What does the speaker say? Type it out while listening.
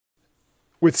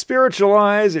With spiritual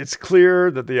eyes, it's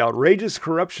clear that the outrageous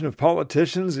corruption of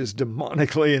politicians is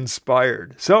demonically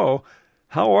inspired. So,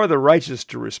 how are the righteous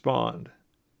to respond?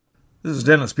 This is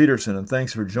Dennis Peterson, and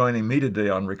thanks for joining me today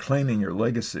on Reclaiming Your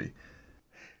Legacy.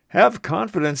 Have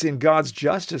confidence in God's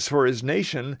justice for His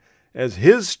nation as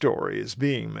His story is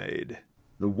being made.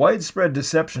 The widespread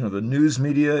deception of the news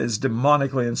media is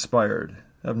demonically inspired.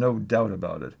 I have no doubt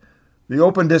about it. The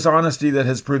open dishonesty that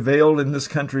has prevailed in this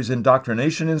country's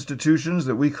indoctrination institutions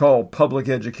that we call public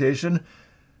education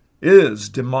is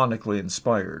demonically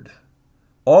inspired.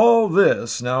 All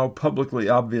this, now publicly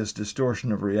obvious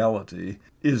distortion of reality,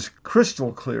 is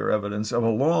crystal clear evidence of a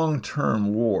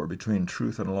long-term war between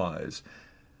truth and lies.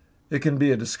 It can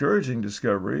be a discouraging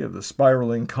discovery of the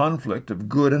spiraling conflict of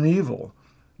good and evil,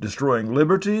 destroying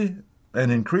liberty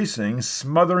and increasing,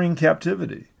 smothering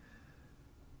captivity.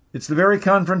 It's the very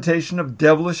confrontation of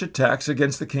devilish attacks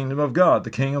against the kingdom of God, the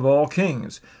King of all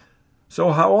kings.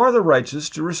 So how are the righteous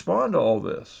to respond to all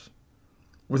this?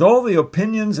 With all the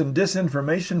opinions and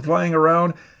disinformation flying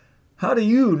around, how do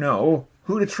you know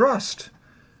who to trust?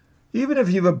 Even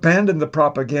if you've abandoned the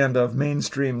propaganda of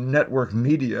mainstream network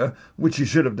media, which you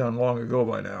should have done long ago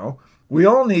by now, we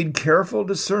all need careful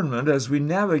discernment as we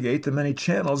navigate the many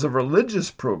channels of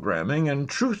religious programming and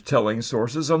truth-telling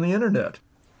sources on the internet.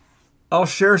 I'll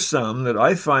share some that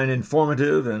I find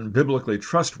informative and biblically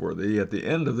trustworthy at the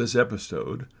end of this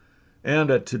episode and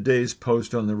at today's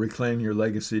post on the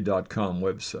ReclaimYourLegacy.com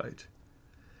website.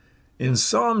 In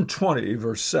Psalm 20,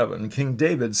 verse 7, King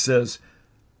David says,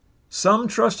 "Some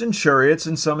trust in chariots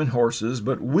and some in horses,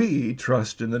 but we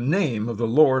trust in the name of the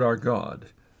Lord our God."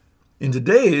 In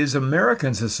today's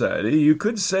American society, you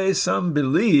could say some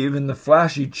believe in the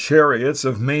flashy chariots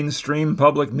of mainstream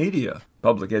public media,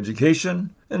 public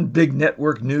education, and big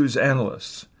network news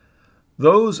analysts.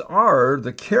 Those are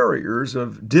the carriers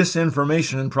of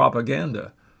disinformation and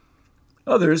propaganda.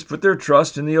 Others put their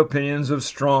trust in the opinions of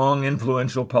strong,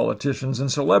 influential politicians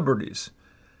and celebrities.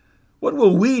 What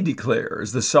will we declare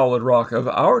as the solid rock of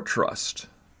our trust?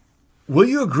 Will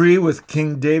you agree with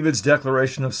King David's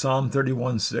declaration of Psalm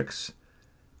 31:6?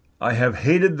 "I have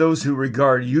hated those who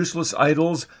regard useless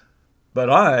idols, but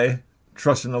I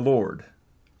trust in the Lord."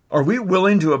 Are we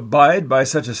willing to abide by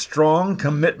such a strong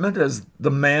commitment as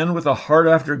the man with a heart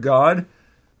after God?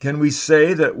 Can we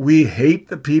say that we hate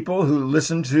the people who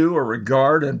listen to or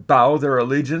regard and bow their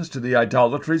allegiance to the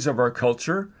idolatries of our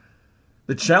culture?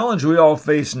 The challenge we all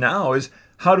face now is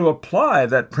how to apply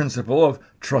that principle of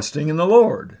trusting in the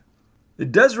Lord.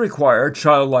 It does require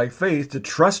childlike faith to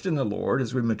trust in the Lord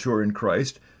as we mature in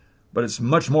Christ, but it's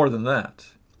much more than that.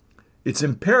 It's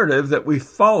imperative that we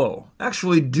follow,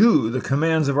 actually do the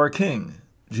commands of our King,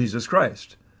 Jesus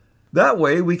Christ. That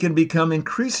way we can become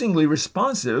increasingly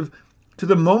responsive to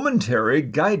the momentary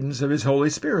guidance of His Holy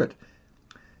Spirit.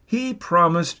 He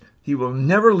promised He will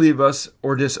never leave us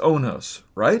or disown us,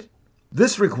 right?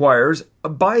 This requires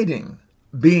abiding,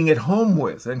 being at home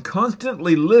with, and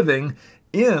constantly living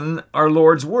in our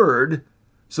Lord's Word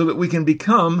so that we can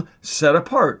become set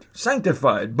apart,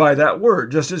 sanctified by that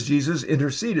Word, just as Jesus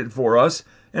interceded for us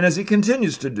and as He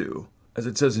continues to do, as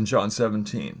it says in John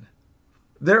 17.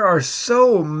 There are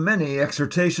so many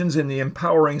exhortations in the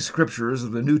empowering scriptures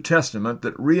of the New Testament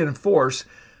that reinforce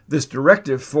this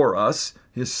directive for us,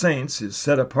 His saints, His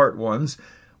set-apart ones.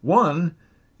 One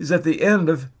is at the end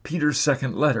of Peter's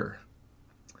second letter.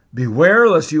 "Beware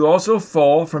lest you also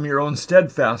fall from your own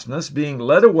steadfastness, being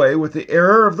led away with the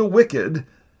error of the wicked,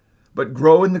 but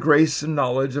grow in the grace and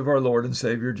knowledge of our Lord and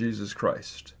Savior Jesus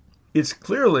Christ." It's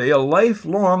clearly a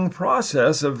lifelong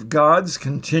process of God's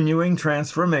continuing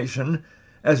transformation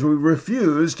as we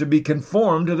refuse to be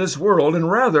conformed to this world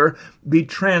and rather be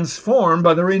transformed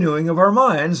by the renewing of our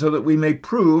minds so that we may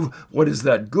prove what is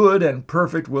that good and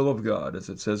perfect will of God, as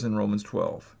it says in Romans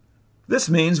 12. This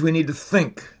means we need to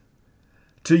think,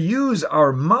 to use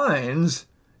our minds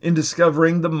in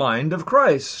discovering the mind of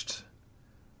Christ.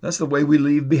 That's the way we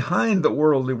leave behind the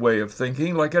worldly way of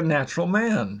thinking like a natural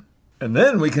man. And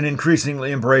then we can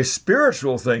increasingly embrace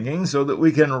spiritual thinking so that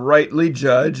we can rightly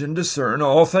judge and discern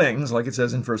all things, like it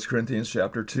says in 1 Corinthians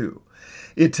chapter 2.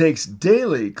 It takes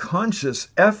daily conscious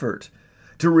effort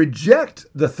to reject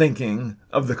the thinking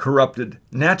of the corrupted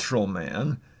natural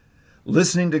man.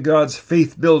 Listening to God's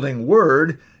faith-building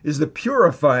word is the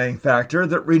purifying factor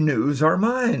that renews our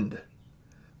mind.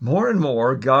 More and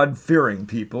more God-fearing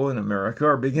people in America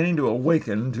are beginning to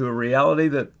awaken to a reality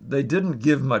that they didn't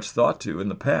give much thought to in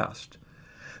the past.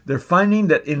 They're finding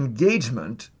that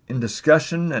engagement in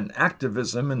discussion and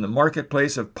activism in the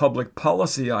marketplace of public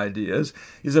policy ideas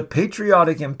is a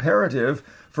patriotic imperative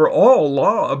for all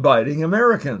law-abiding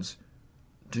Americans.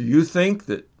 Do you think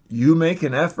that you make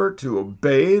an effort to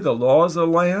obey the laws of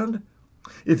the land?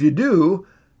 If you do,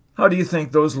 how do you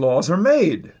think those laws are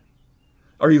made?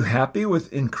 Are you happy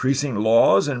with increasing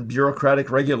laws and bureaucratic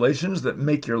regulations that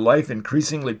make your life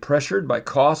increasingly pressured by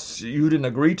costs you didn't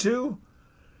agree to?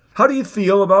 How do you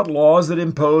feel about laws that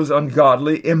impose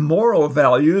ungodly, immoral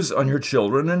values on your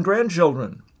children and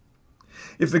grandchildren?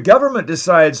 If the government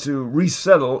decides to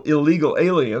resettle illegal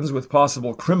aliens with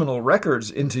possible criminal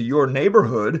records into your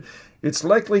neighborhood, it's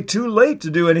likely too late to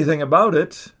do anything about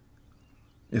it.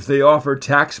 If they offer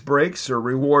tax breaks or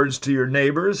rewards to your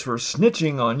neighbors for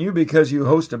snitching on you because you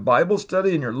host a Bible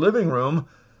study in your living room,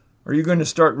 are you going to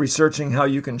start researching how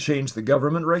you can change the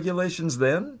government regulations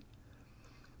then?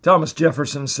 Thomas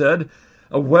Jefferson said,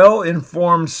 "A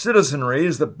well-informed citizenry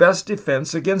is the best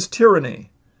defense against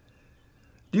tyranny."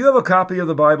 Do you have a copy of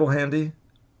the Bible handy?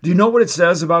 Do you know what it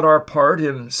says about our part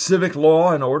in civic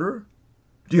law and order?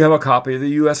 Do you have a copy of the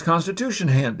U.S. Constitution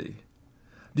handy?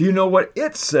 Do you know what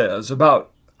it says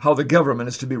about how the government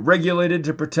is to be regulated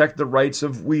to protect the rights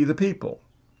of we the people?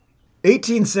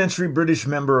 18th century British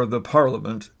member of the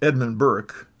Parliament, Edmund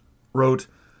Burke, wrote,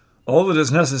 "All that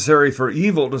is necessary for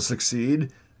evil to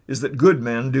succeed is that good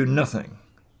men do nothing.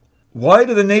 Why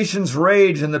do the nations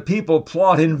rage and the people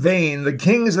plot in vain? The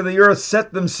kings of the earth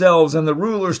set themselves and the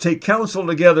rulers take counsel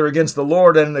together against the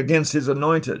Lord and against his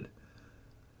anointed."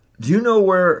 Do you know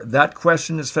where that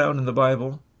question is found in the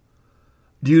Bible?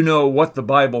 Do you know what the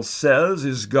Bible says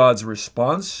is God's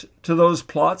response to those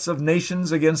plots of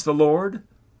nations against the Lord?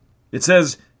 It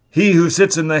says, "He who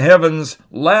sits in the heavens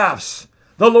laughs.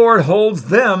 The Lord holds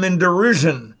them in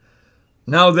derision.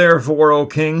 Now therefore, O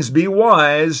kings, be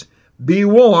wise. Be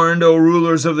warned, O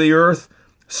rulers of the earth.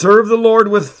 Serve the Lord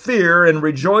with fear and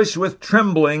rejoice with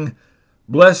trembling.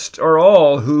 Blessed are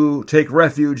all who take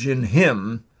refuge in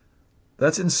him."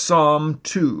 That's in Psalm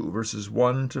 2, verses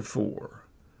 1 to 4.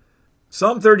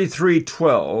 Psalm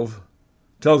 33:12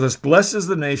 tells us, "Blessed is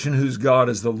the nation whose God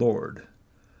is the Lord,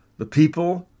 the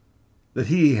people that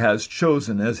he has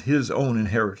chosen as his own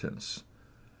inheritance."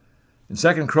 In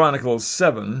 2 Chronicles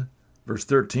 7, verse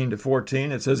 13 to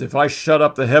 14, it says, "If I shut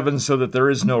up the heavens so that there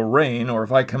is no rain, or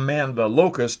if I command the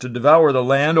locust to devour the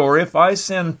land, or if I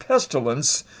send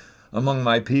pestilence among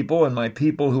my people, and my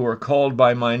people who are called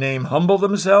by my name humble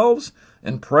themselves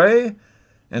and pray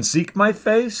and seek my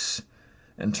face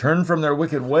and turn from their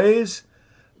wicked ways,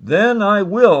 then I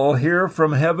will hear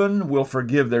from heaven, will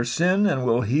forgive their sin, and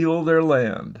will heal their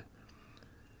land."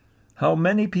 How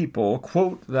many people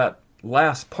quote that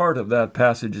last part of that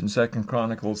passage in 2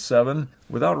 Chronicles 7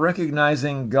 without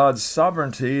recognizing God's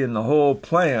sovereignty in the whole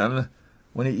plan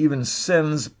when he even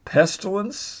sends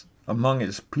pestilence among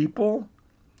his people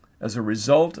as a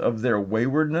result of their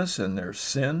waywardness and their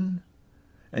sin?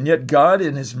 And yet God,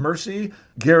 in his mercy,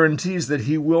 guarantees that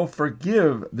he will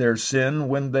forgive their sin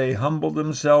when they humble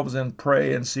themselves and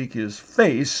pray and seek his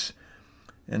face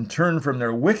and turn from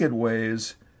their wicked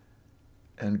ways,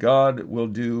 and God will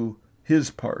do his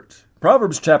part.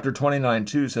 Proverbs chapter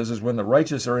 29:2 says, "As when the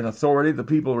righteous are in authority, the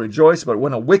people rejoice, but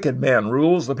when a wicked man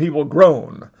rules, the people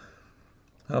groan."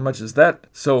 How much is that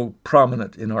so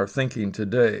prominent in our thinking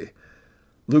today?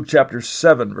 Luke chapter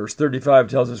 7, verse 35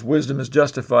 tells us wisdom is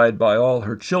justified by all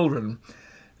her children.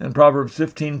 And Proverbs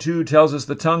 15:2 tells us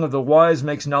the tongue of the wise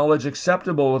makes knowledge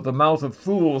acceptable, but the mouth of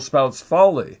fools spouts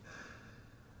folly.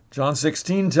 John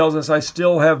 16 tells us, "I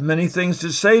still have many things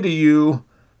to say to you,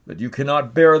 but you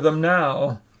cannot bear them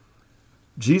now."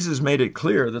 Jesus made it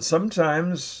clear that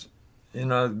sometimes in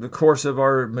the course of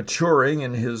our maturing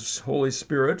in his Holy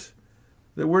Spirit,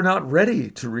 that we're not ready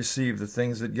to receive the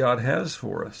things that God has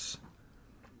for us.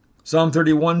 Psalm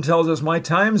 31 tells us, "My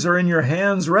times are in your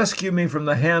hands. Rescue me from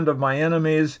the hand of my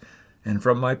enemies and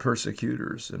from my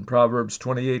persecutors." And Proverbs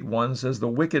 28:1 says, "The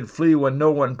wicked flee when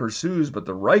no one pursues, but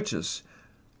the righteous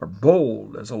are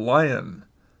bold as a lion."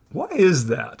 Why is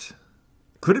that?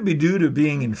 Could it be due to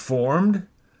being informed?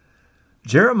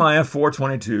 Jeremiah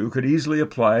 4:22 could easily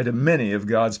apply to many of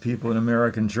God's people in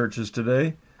American churches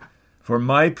today. "For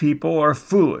my people are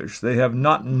foolish. They have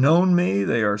not known me.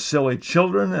 They are silly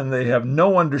children, and they have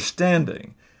no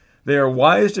understanding. They are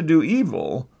wise to do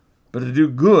evil, but to do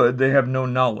good they have no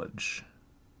knowledge."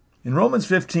 In Romans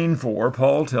 15:4,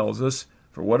 Paul tells us,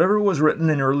 "For whatever was written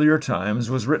in earlier times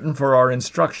was written for our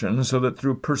instruction, so that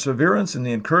through perseverance in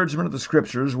the encouragement of the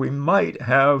Scriptures we might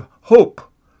have hope."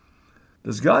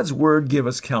 Does God's Word give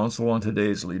us counsel on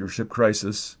today's leadership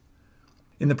crisis?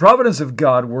 In the providence of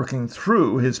God working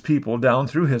through his people down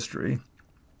through history,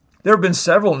 there have been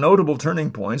several notable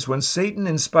turning points when Satan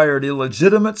inspired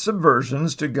illegitimate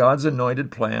subversions to God's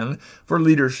anointed plan for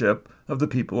leadership of the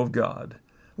people of God.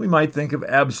 We might think of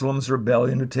Absalom's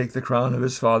rebellion to take the crown of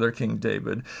his father, King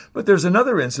David, but there's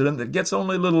another incident that gets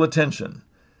only little attention.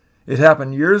 It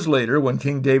happened years later when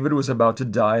King David was about to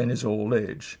die in his old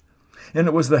age. And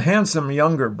it was the handsome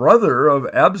younger brother of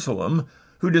Absalom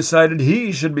who decided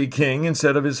he should be king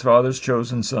instead of his father's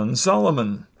chosen son,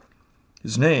 Solomon.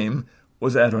 His name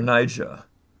was Adonijah.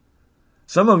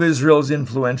 Some of Israel's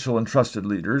influential and trusted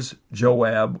leaders,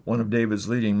 Joab, one of David's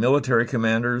leading military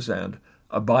commanders, and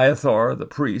Abiathar, the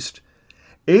priest,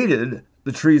 aided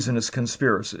the treasonous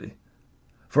conspiracy.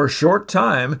 For a short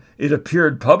time, it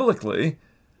appeared publicly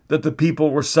that the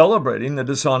people were celebrating the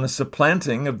dishonest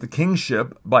supplanting of the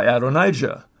kingship by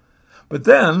Adonijah. But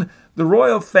then, the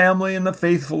royal family and the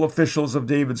faithful officials of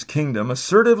David's kingdom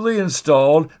assertively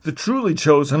installed the truly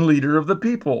chosen leader of the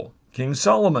people, King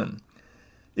Solomon.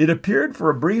 It appeared for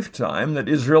a brief time that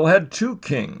Israel had two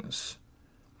kings.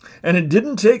 And it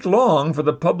didn't take long for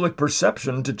the public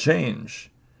perception to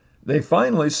change. They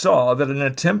finally saw that an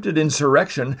attempted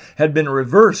insurrection had been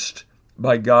reversed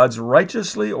by God's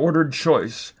righteously ordered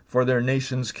choice for their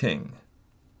nation's king.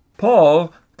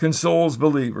 Paul consoles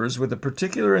believers with a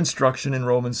particular instruction in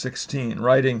Romans 16,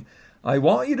 writing, "I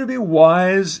want you to be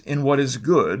wise in what is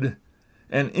good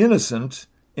and innocent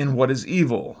in what is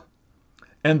evil,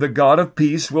 and the God of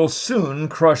peace will soon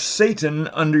crush Satan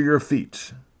under your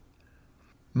feet."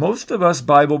 Most of us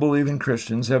Bible-believing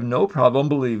Christians have no problem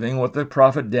believing what the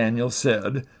prophet Daniel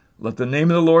said, "Let the name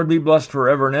of the Lord be blessed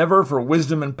forever and ever, for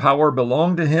wisdom and power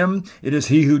belong to him. It is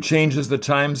he who changes the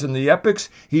times and the epochs.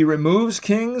 He removes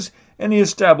kings, and he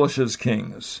establishes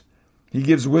kings. He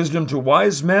gives wisdom to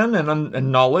wise men and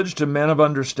knowledge to men of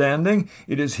understanding.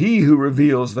 It is he who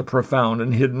reveals the profound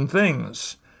and hidden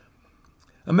things."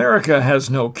 America has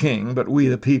no king, but we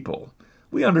the people.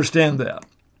 We understand that.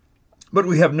 But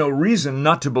we have no reason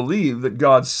not to believe that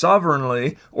God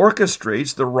sovereignly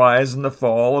orchestrates the rise and the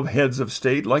fall of heads of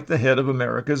state like the head of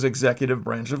America's executive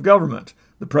branch of government,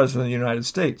 the President of the United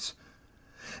States.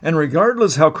 And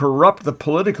regardless how corrupt the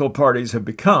political parties have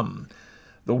become,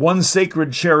 the one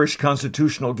sacred, cherished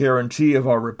constitutional guarantee of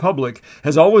our republic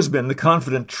has always been the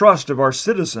confident trust of our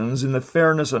citizens in the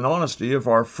fairness and honesty of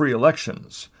our free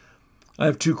elections. I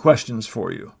have two questions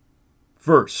for you.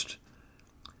 First,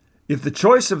 if the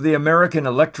choice of the American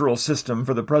electoral system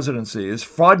for the presidency is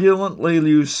fraudulently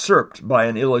usurped by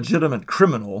an illegitimate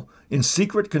criminal in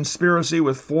secret conspiracy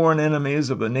with foreign enemies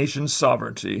of the nation's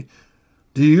sovereignty,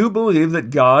 do you believe that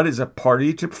God is a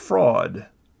party to fraud?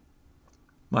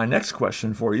 My next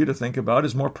question for you to think about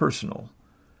is more personal.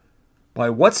 By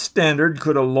what standard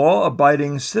could a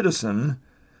law-abiding citizen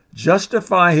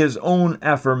justify his own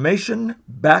affirmation,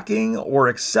 backing, or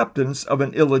acceptance of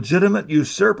an illegitimate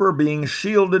usurper being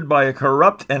shielded by a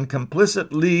corrupt and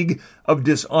complicit league of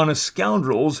dishonest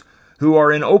scoundrels who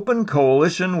are in open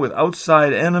coalition with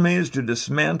outside enemies to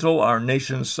dismantle our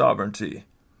nation's sovereignty?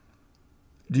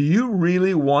 Do you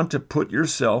really want to put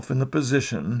yourself in the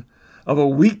position of a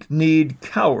weak-kneed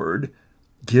coward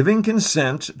giving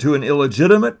consent to an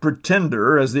illegitimate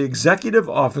pretender as the executive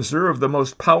officer of the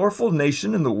most powerful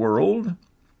nation in the world?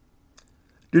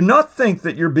 Do not think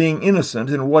that you're being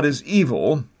innocent in what is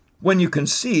evil when you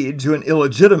concede to an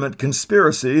illegitimate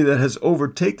conspiracy that has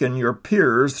overtaken your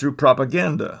peers through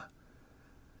propaganda.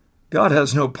 God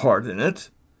has no part in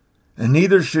it, and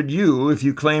neither should you if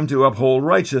you claim to uphold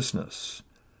righteousness.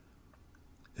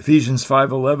 Ephesians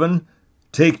 5:11,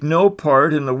 "Take no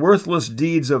part in the worthless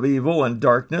deeds of evil and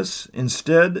darkness,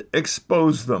 instead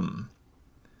expose them."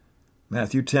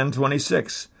 Matthew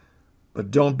 10:26, "But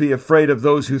don't be afraid of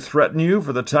those who threaten you,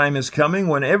 for the time is coming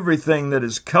when everything that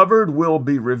is covered will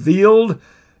be revealed,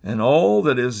 and all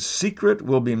that is secret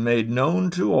will be made known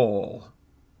to all."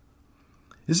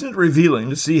 Isn't it revealing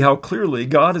to see how clearly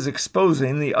God is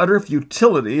exposing the utter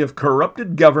futility of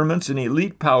corrupted governments and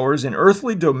elite powers in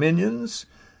earthly dominions?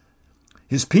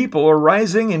 His people are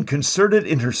rising in concerted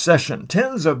intercession.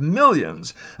 Tens of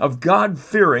millions of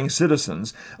God-fearing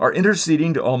citizens are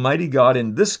interceding to Almighty God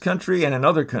in this country and in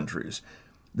other countries.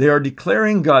 They are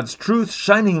declaring God's truth,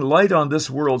 shining light on this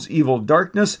world's evil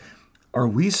darkness. Are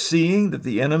we seeing that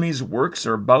the enemy's works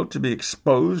are about to be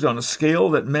exposed on a scale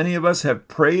that many of us have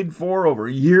prayed for over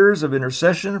years of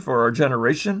intercession for our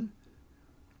generation?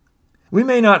 We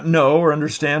may not know or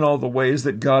understand all the ways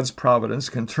that God's providence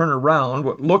can turn around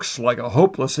what looks like a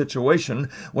hopeless situation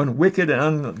when wicked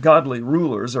and ungodly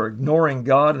rulers are ignoring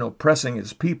God and oppressing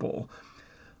his people.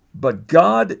 But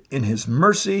God, in his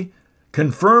mercy,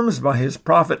 confirms by his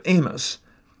prophet Amos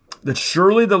that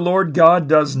surely the Lord God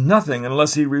does nothing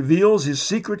unless he reveals his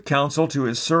secret counsel to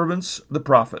his servants, the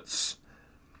prophets.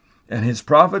 and his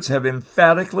prophets have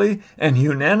emphatically and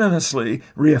unanimously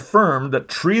reaffirmed that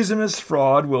treasonous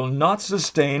fraud will not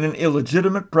sustain an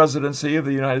illegitimate presidency of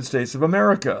the United States of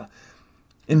America.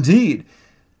 Indeed,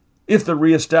 if the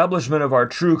reestablishment of our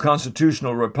true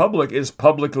constitutional republic is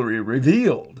publicly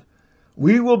revealed,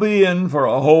 we will be in for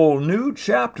a whole new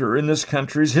chapter in this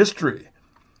country's history.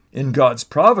 In God's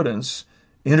providence,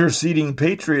 interceding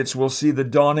patriots will see the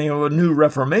dawning of a new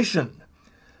reformation.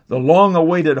 The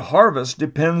long-awaited harvest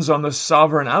depends on the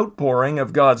sovereign outpouring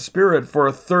of God's Spirit for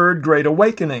a third great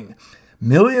awakening.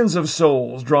 Millions of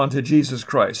souls drawn to Jesus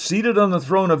Christ, seated on the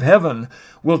throne of heaven,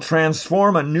 will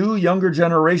transform a new younger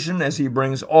generation as he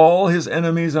brings all his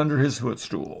enemies under his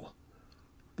footstool.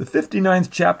 The 59th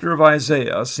chapter of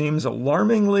Isaiah seems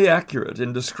alarmingly accurate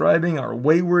in describing our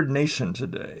wayward nation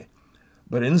today.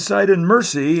 But insight and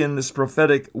mercy in this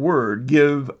prophetic word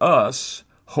give us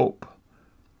hope.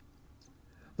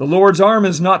 The Lord's arm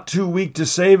is not too weak to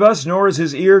save us, nor is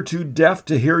his ear too deaf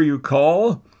to hear you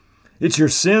call. It's your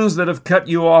sins that have cut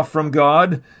you off from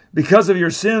God. Because of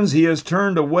your sins, he has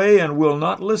turned away and will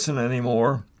not listen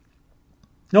anymore.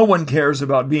 No one cares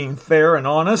about being fair and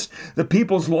honest. The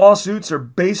people's lawsuits are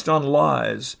based on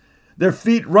lies. Their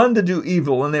feet run to do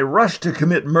evil, and they rush to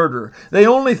commit murder. They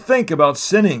only think about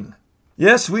sinning.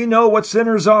 Yes, we know what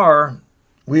sinners are.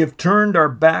 We have turned our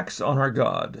backs on our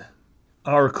God.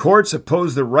 Our courts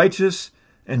oppose the righteous,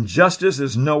 and justice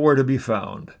is nowhere to be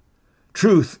found.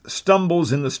 Truth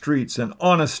stumbles in the streets, and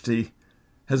honesty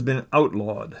has been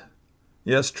outlawed.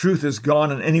 Yes, truth is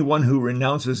gone, and anyone who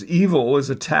renounces evil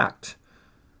is attacked.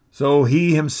 So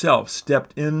he himself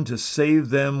stepped in to save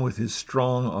them with his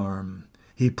strong arm.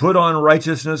 He put on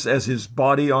righteousness as his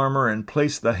body armor and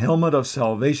placed the helmet of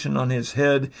salvation on his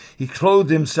head. He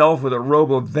clothed himself with a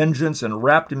robe of vengeance and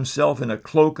wrapped himself in a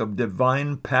cloak of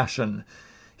divine passion.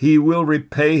 He will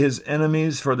repay his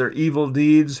enemies for their evil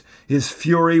deeds. His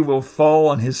fury will fall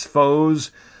on his foes.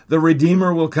 The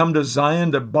Redeemer will come to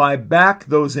Zion to buy back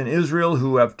those in Israel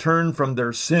who have turned from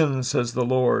their sins, says the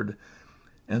Lord.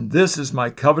 And this is my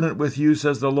covenant with you,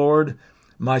 says the Lord.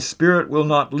 My spirit will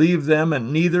not leave them,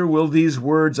 and neither will these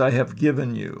words I have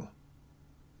given you.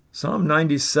 Psalm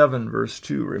 97, verse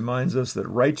 2, reminds us that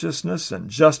righteousness and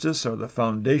justice are the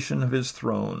foundation of his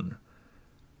throne.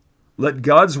 Let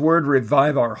God's word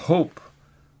revive our hope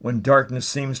when darkness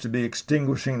seems to be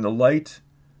extinguishing the light.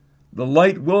 The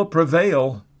light will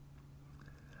prevail.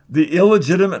 The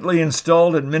illegitimately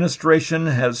installed administration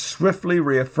has swiftly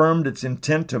reaffirmed its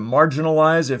intent to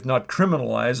marginalize, if not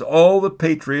criminalize, all the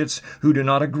patriots who do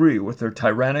not agree with their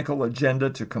tyrannical agenda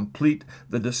to complete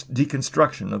the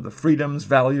deconstruction of the freedoms,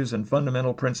 values, and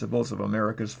fundamental principles of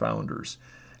America's founders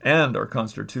and our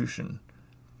Constitution.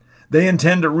 They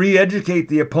intend to re-educate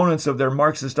the opponents of their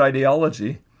Marxist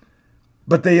ideology,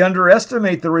 but they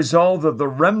underestimate the resolve of the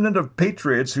remnant of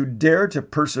patriots who dare to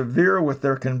persevere with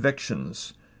their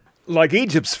convictions. Like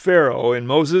Egypt's Pharaoh in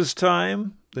Moses'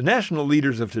 time, the national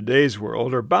leaders of today's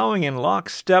world are bowing in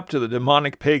lockstep to the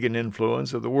demonic pagan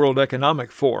influence of the World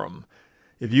Economic Forum.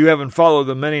 If you haven't followed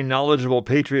the many knowledgeable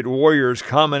patriot warriors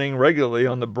commenting regularly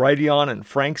on the Brighteon and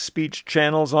Frank Speech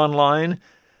channels online,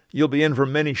 you'll be in for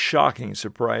many shocking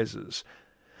surprises.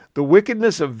 The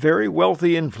wickedness of very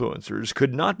wealthy influencers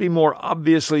could not be more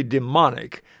obviously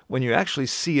demonic when you actually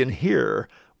see and hear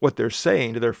what they're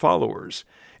saying to their followers,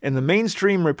 and the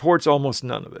mainstream reports almost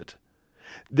none of it.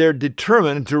 They're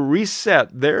determined to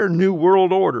reset their new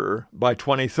world order by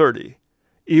 2030,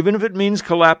 even if it means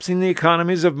collapsing the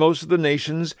economies of most of the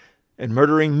nations and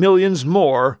murdering millions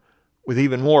more with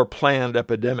even more planned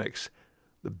epidemics.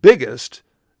 The biggest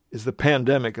is the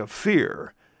pandemic of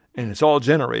fear, and it's all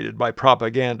generated by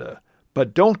propaganda.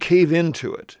 But don't cave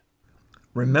into it.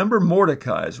 Remember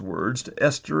Mordecai's words to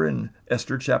Esther in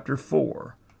Esther chapter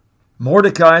 4.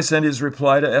 Mordecai sent his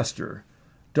reply to Esther,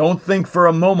 "Don't think for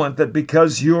a moment that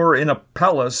because you're in a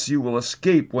palace you will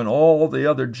escape when all the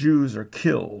other Jews are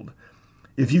killed.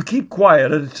 If you keep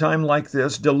quiet at a time like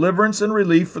this, deliverance and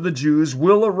relief for the Jews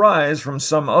will arise from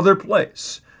some other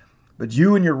place, but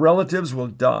you and your relatives will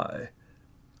die.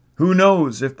 Who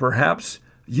knows if perhaps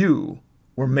you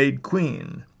were made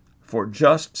queen for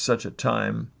just such a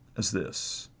time as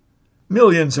this."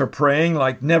 Millions are praying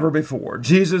like never before.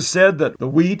 Jesus said that the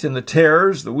wheat and the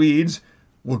tares, the weeds,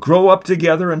 will grow up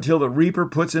together until the reaper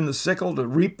puts in the sickle to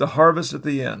reap the harvest at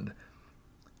the end.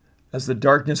 As the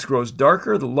darkness grows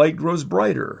darker, the light grows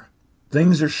brighter.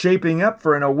 Things are shaping up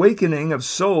for an awakening of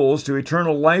souls to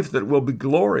eternal life that will be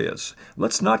glorious.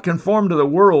 Let's not conform to the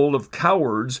world of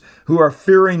cowards who are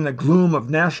fearing the gloom of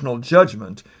national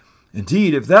judgment.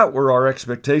 Indeed, if that were our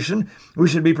expectation, we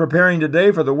should be preparing today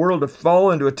for the world to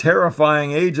fall into a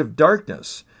terrifying age of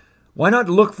darkness. Why not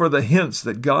look for the hints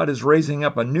that God is raising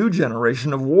up a new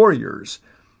generation of warriors?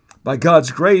 By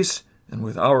God's grace, and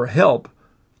with our help,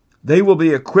 they will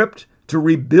be equipped to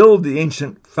rebuild the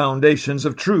ancient foundations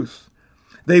of truth.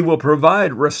 They will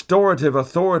provide restorative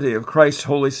authority of Christ's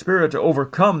Holy Spirit to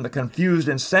overcome the confused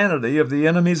insanity of the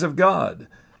enemies of God.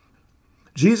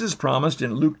 Jesus promised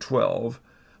in Luke 12,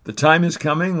 "The time is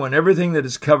coming when everything that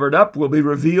is covered up will be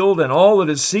revealed, and all that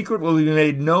is secret will be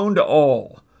made known to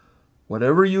all.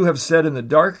 Whatever you have said in the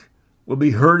dark will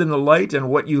be heard in the light, and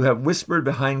what you have whispered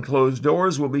behind closed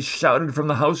doors will be shouted from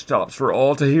the housetops for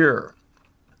all to hear."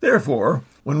 Therefore,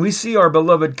 when we see our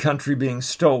beloved country being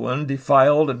stolen,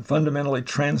 defiled, and fundamentally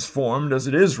transformed as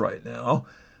it is right now,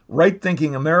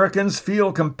 right-thinking Americans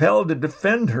feel compelled to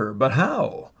defend her. But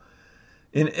how?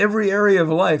 In every area of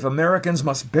life, Americans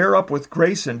must bear up with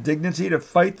grace and dignity to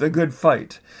fight the good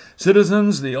fight.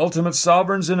 Citizens, the ultimate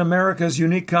sovereigns in America's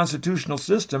unique constitutional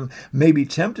system, may be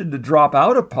tempted to drop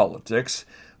out of politics.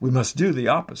 We must do the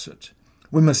opposite.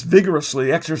 We must vigorously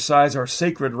exercise our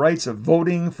sacred rights of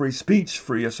voting, free speech,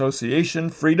 free association,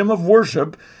 freedom of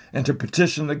worship, and to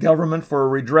petition the government for a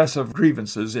redress of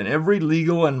grievances in every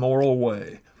legal and moral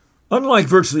way. Unlike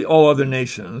virtually all other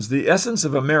nations, the essence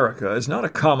of America is not a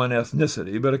common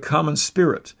ethnicity, but a common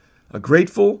spirit, a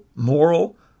grateful,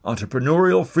 moral,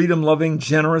 entrepreneurial, freedom-loving,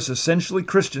 generous, essentially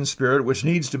Christian spirit which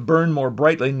needs to burn more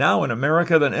brightly now in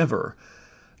America than ever.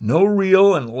 No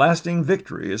real and lasting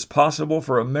victory is possible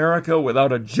for America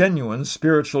without a genuine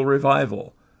spiritual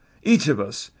revival. Each of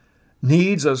us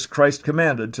needs, as Christ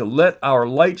commanded, to let our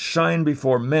light shine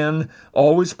before men,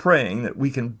 always praying that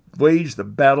we can wage the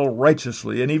battle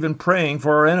righteously and even praying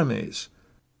for our enemies.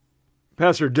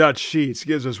 Pastor Dutch Sheets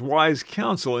gives us wise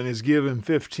counsel in his Give Him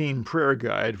 15 prayer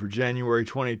guide for January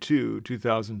 22,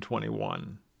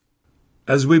 2021.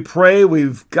 As we pray,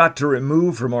 we've got to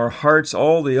remove from our hearts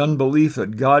all the unbelief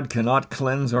that God cannot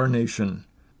cleanse our nation.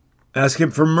 Ask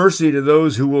Him for mercy to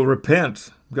those who will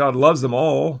repent. God loves them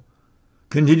all.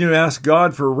 Continue to ask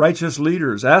God for righteous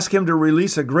leaders. Ask Him to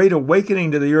release a great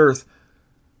awakening to the earth.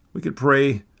 We could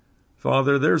pray,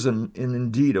 Father, there's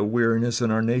indeed a weariness in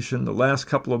our nation. The last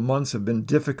couple of months have been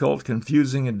difficult,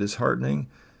 confusing, and disheartening.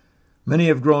 Many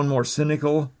have grown more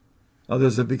cynical.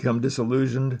 Others have become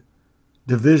disillusioned.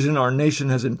 Division our nation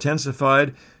has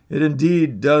intensified. It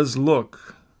indeed does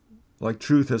look like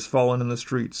truth has fallen in the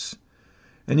streets.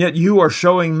 And yet you are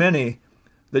showing many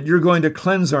that you're going to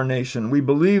cleanse our nation. We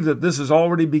believe that this is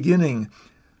already beginning.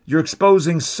 You're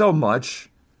exposing so much.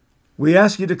 We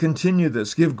ask you to continue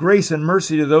this. Give grace and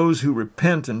mercy to those who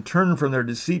repent and turn from their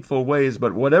deceitful ways.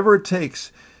 But whatever it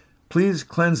takes, please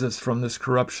cleanse us from this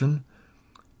corruption.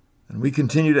 And we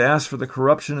continue to ask for the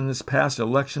corruption in this past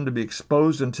election to be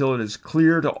exposed until it is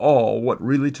clear to all what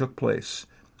really took place.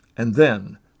 And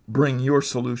then bring your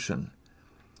solution.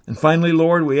 And finally,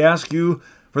 Lord, we ask you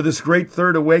for this great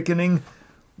third awakening,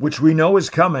 which we know is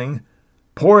coming.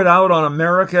 Pour it out on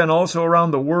America and also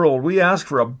around the world. We ask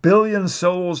for 1 billion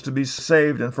souls to be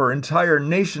saved and for entire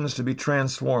nations to be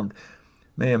transformed.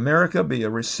 May America be a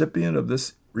recipient of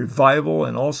this revival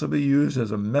and also be used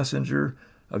as a messenger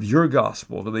of your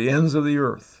gospel to the ends of the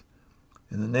earth.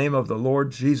 In the name of the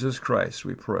Lord Jesus Christ,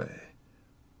 we pray.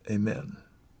 Amen.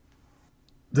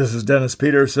 This is Dennis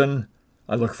Peterson.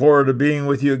 I look forward to being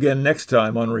with you again next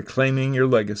time on Reclaiming Your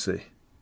Legacy.